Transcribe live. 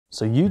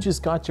So you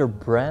just got your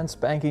brand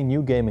spanking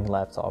new gaming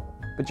laptop,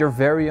 but you're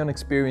very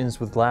unexperienced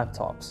with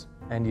laptops,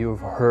 and you've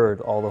heard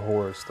all the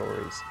horror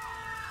stories.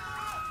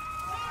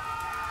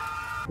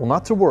 Well,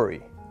 not to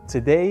worry.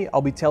 Today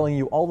I'll be telling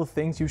you all the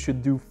things you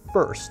should do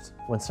first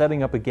when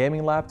setting up a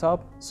gaming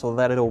laptop so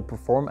that it'll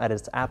perform at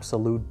its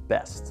absolute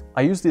best.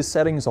 I use these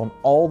settings on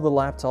all the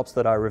laptops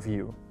that I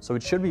review, so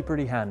it should be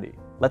pretty handy.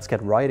 Let's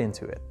get right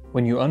into it.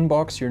 When you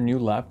unbox your new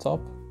laptop,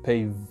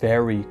 pay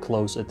very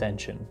close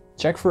attention.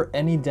 Check for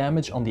any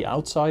damage on the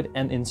outside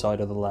and inside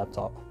of the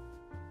laptop.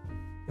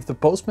 If the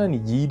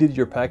postman yeeted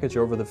your package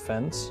over the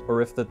fence,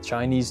 or if the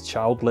Chinese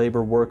child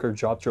labor worker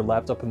dropped your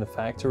laptop in the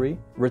factory,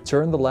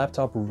 return the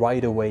laptop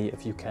right away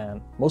if you can.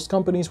 Most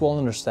companies will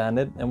understand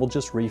it and will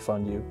just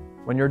refund you.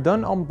 When you're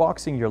done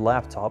unboxing your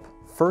laptop,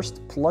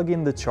 first plug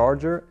in the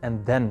charger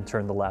and then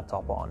turn the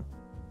laptop on.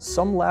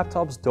 Some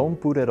laptops don't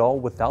boot at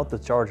all without the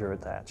charger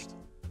attached.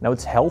 Now,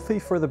 it's healthy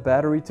for the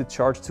battery to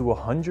charge to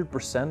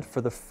 100%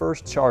 for the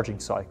first charging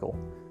cycle,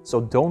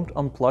 so don't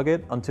unplug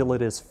it until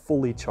it is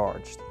fully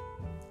charged.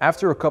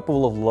 After a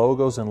couple of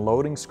logos and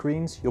loading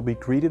screens, you'll be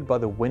greeted by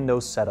the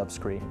Windows setup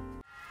screen.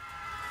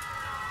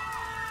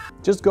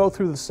 Just go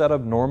through the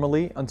setup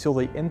normally until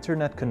the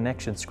internet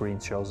connection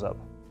screen shows up.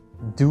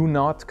 Do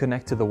not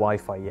connect to the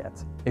Wi-Fi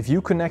yet. If you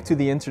connect to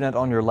the internet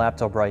on your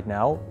laptop right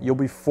now, you'll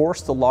be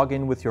forced to log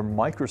in with your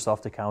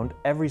Microsoft account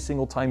every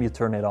single time you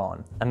turn it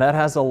on. And that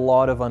has a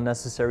lot of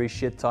unnecessary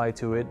shit tied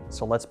to it,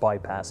 so let's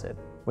bypass it.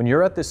 When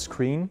you're at this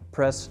screen,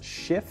 press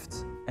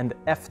Shift and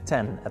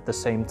F10 at the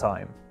same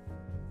time.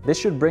 This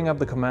should bring up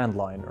the command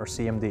line, or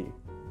CMD.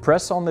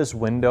 Press on this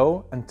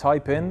window and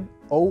type in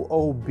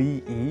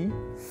OOBE/bypass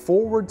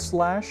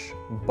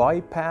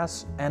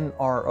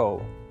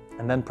NRO,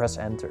 and then press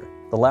enter.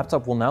 The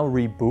laptop will now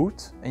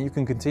reboot and you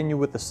can continue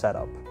with the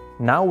setup.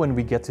 Now when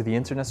we get to the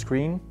internet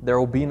screen, there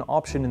will be an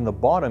option in the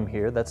bottom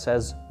here that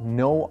says,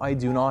 "No, I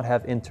do not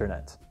have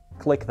internet."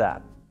 Click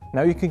that.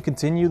 Now you can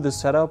continue the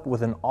setup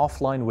with an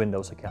offline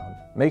Windows account.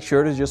 Make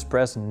sure to just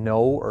press no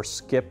or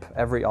skip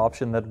every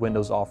option that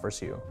Windows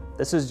offers you.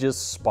 This is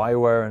just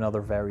spyware and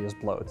other various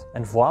bloat.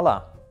 And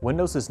voila!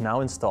 Windows is now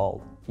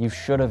installed. You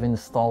should have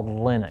installed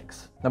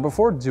Linux. Now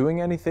before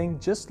doing anything,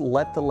 just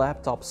let the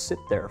laptop sit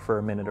there for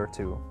a minute or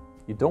two.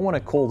 You don't want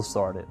to cold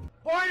start it.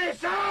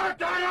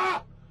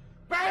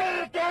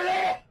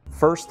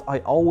 First, I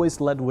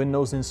always let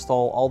Windows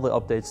install all the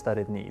updates that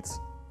it needs.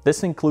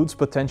 This includes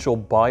potential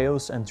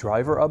BIOS and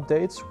driver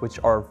updates, which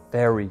are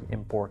very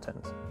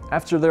important.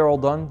 After they're all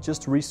done,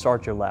 just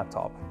restart your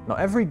laptop. Now,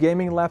 every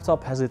gaming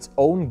laptop has its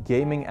own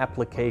gaming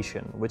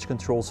application, which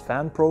controls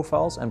fan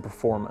profiles and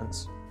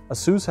performance.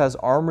 Asus has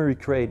Armoury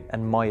Crate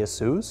and My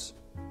Asus,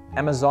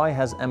 MSI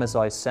has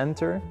MSI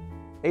Center,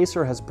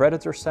 Acer has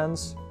Predator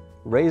Sense,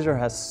 Razer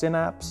has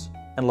Synapse,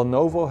 and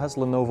Lenovo has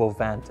Lenovo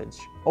Vantage.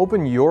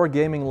 Open your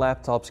gaming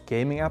laptop's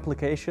gaming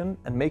application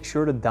and make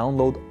sure to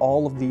download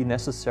all of the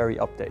necessary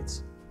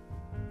updates.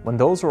 When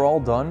those are all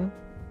done,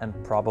 and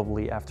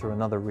probably after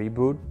another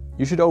reboot,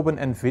 you should open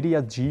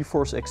NVIDIA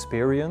GeForce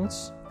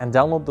Experience and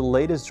download the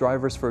latest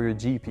drivers for your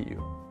GPU.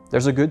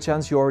 There's a good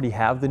chance you already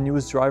have the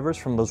newest drivers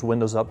from those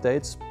Windows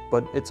updates,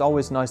 but it's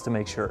always nice to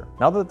make sure.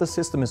 Now that the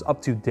system is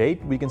up to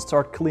date, we can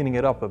start cleaning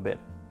it up a bit.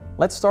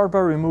 Let's start by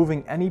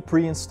removing any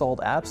pre-installed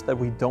apps that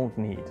we don't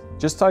need.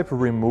 Just type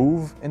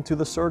remove into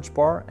the search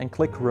bar and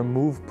click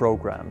remove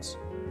programs.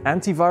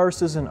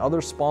 Antiviruses and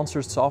other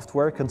sponsored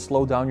software can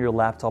slow down your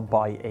laptop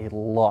by a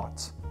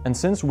lot. And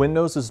since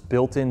Windows'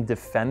 built-in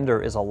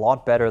Defender is a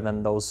lot better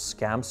than those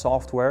scam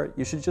software,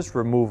 you should just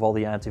remove all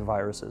the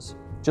antiviruses.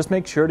 Just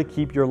make sure to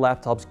keep your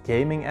laptop's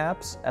gaming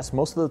apps, as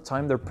most of the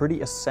time they're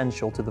pretty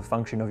essential to the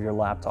function of your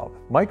laptop.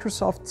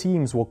 Microsoft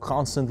Teams will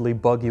constantly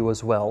bug you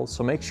as well,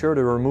 so make sure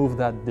to remove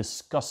that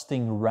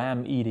disgusting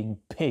RAM-eating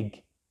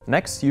pig.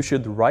 Next, you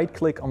should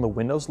right-click on the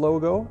Windows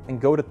logo and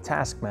go to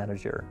Task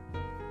Manager.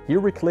 Here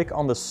we click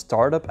on the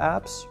Startup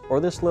Apps, or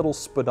this little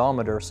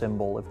speedometer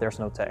symbol if there's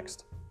no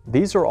text.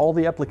 These are all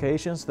the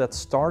applications that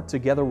start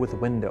together with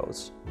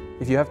Windows.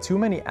 If you have too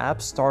many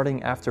apps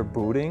starting after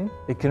booting,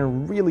 it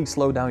can really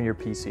slow down your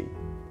PC.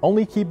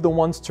 Only keep the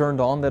ones turned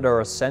on that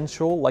are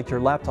essential, like your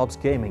laptop's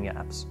gaming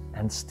apps.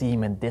 And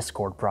Steam and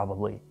Discord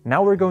probably.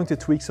 Now we're going to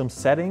tweak some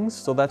settings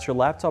so that your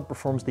laptop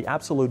performs the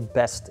absolute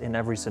best in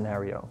every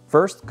scenario.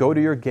 First, go to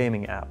your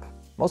gaming app.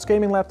 Most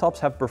gaming laptops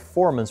have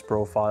performance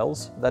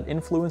profiles that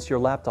influence your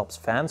laptop's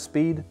fan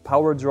speed,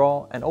 power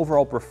draw, and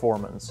overall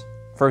performance.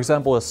 For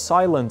example, a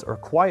silent or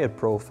quiet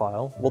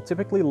profile will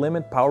typically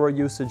limit power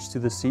usage to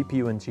the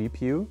CPU and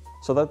GPU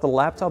so that the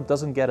laptop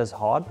doesn't get as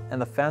hot and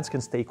the fans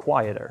can stay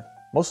quieter.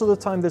 Most of the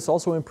time this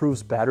also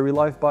improves battery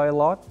life by a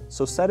lot,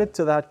 so set it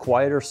to that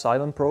quieter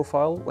silent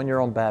profile when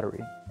you're on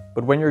battery.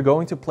 But when you're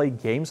going to play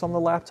games on the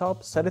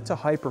laptop, set it to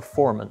high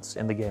performance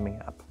in the gaming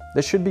app.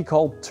 This should be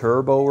called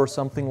turbo or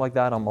something like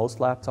that on most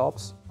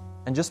laptops.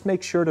 And just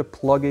make sure to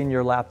plug in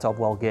your laptop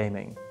while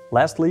gaming.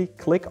 Lastly,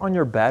 click on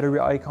your battery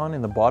icon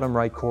in the bottom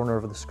right corner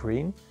of the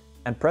screen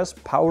and press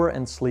Power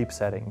and Sleep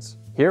Settings.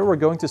 Here we're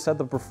going to set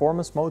the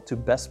performance mode to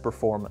best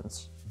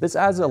performance. This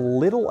adds a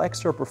little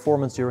extra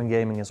performance during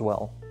gaming as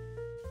well.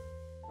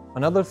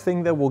 Another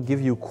thing that will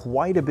give you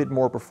quite a bit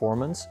more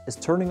performance is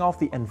turning off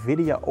the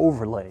NVIDIA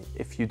overlay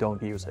if you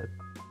don't use it.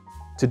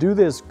 To do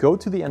this, go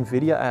to the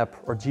NVIDIA app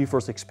or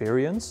GeForce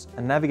Experience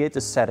and navigate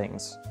to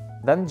Settings.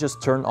 Then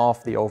just turn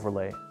off the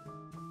overlay.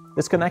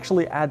 This can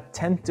actually add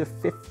 10 to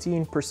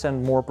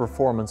 15% more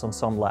performance on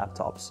some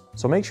laptops,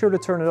 so make sure to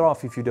turn it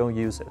off if you don't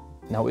use it.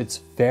 Now, it's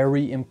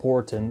very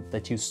important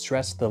that you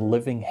stress the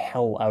living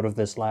hell out of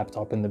this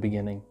laptop in the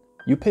beginning.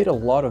 You paid a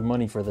lot of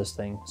money for this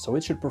thing, so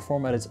it should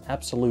perform at its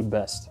absolute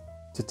best.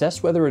 To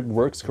test whether it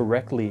works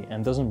correctly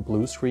and doesn't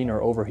blue screen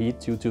or overheat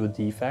due to a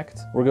defect,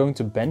 we're going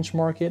to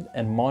benchmark it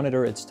and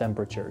monitor its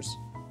temperatures.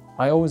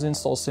 I always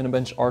install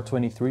Cinebench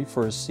R23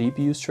 for a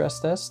CPU stress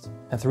test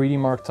and 3D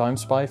Mark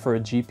TimeSpy for a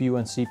GPU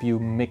and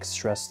CPU mixed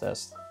stress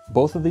test.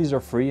 Both of these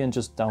are free and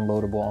just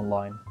downloadable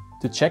online.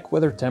 To check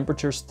whether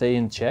temperatures stay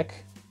in check,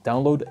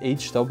 download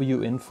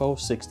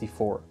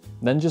HWinfo64.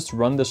 Then just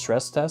run the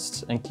stress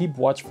tests and keep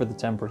watch for the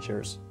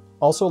temperatures.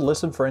 Also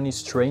listen for any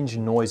strange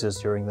noises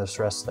during the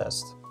stress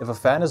test. If a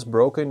fan is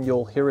broken,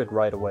 you'll hear it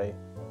right away.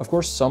 Of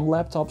course, some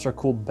laptops are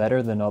cooled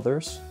better than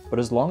others, but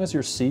as long as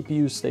your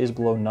CPU stays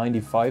below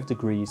 95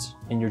 degrees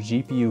and your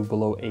GPU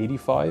below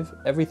 85,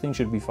 everything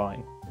should be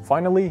fine.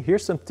 Finally,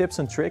 here's some tips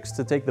and tricks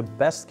to take the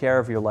best care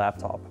of your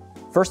laptop.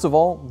 First of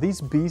all, these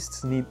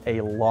beasts need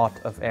a lot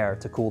of air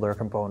to cool their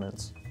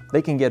components.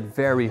 They can get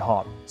very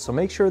hot, so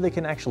make sure they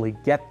can actually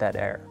get that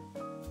air.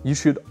 You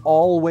should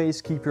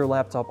always keep your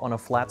laptop on a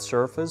flat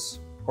surface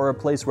or a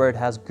place where it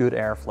has good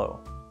airflow.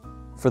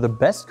 For the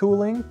best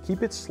cooling,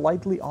 keep it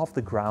slightly off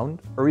the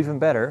ground, or even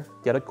better,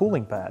 get a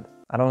cooling pad.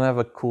 I don't have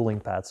a cooling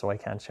pad, so I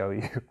can't show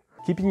you.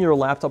 Keeping your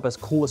laptop as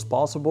cool as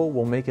possible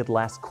will make it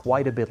last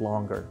quite a bit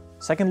longer.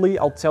 Secondly,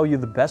 I'll tell you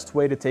the best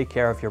way to take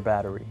care of your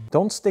battery.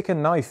 Don't stick a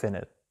knife in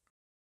it.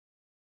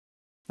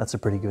 That's a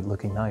pretty good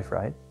looking knife,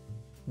 right?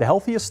 The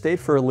healthiest state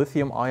for a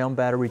lithium-ion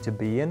battery to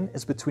be in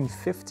is between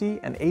 50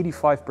 and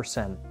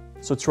 85%.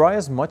 So try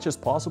as much as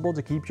possible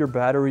to keep your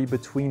battery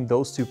between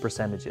those two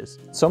percentages.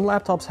 Some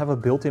laptops have a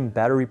built-in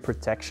battery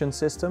protection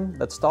system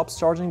that stops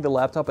charging the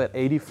laptop at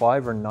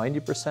 85 or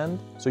 90%,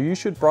 so you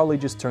should probably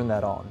just turn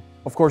that on.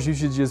 Of course, you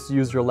should just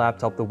use your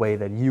laptop the way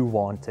that you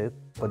want it,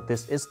 but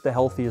this is the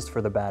healthiest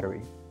for the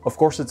battery. Of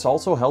course, it's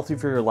also healthy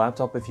for your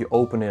laptop if you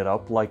open it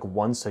up like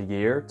once a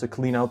year to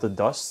clean out the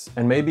dust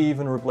and maybe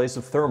even replace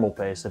the thermal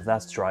paste if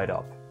that's dried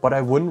up. But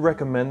I wouldn't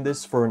recommend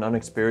this for an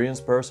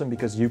unexperienced person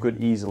because you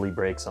could easily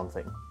break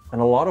something.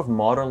 And a lot of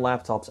modern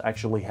laptops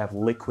actually have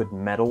liquid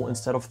metal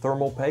instead of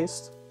thermal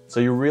paste, so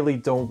you really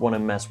don't want to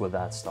mess with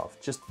that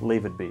stuff, just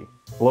leave it be.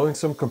 Blowing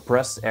some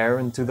compressed air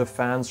into the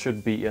fans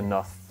should be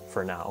enough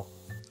for now.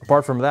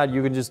 Apart from that,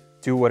 you can just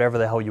do whatever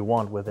the hell you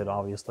want with it,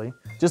 obviously.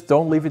 Just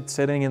don't leave it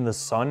sitting in the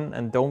sun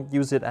and don't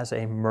use it as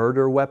a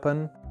murder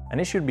weapon, and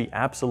it should be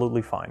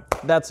absolutely fine.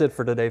 That's it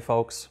for today,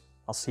 folks.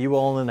 I'll see you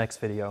all in the next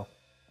video.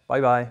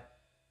 Bye bye.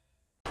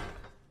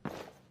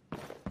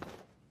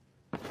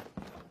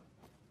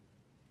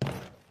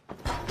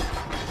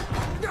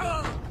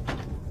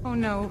 Oh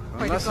no,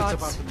 by the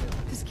gods.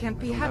 This can't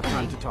be happening.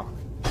 I have time to talk.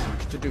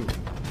 Much to do.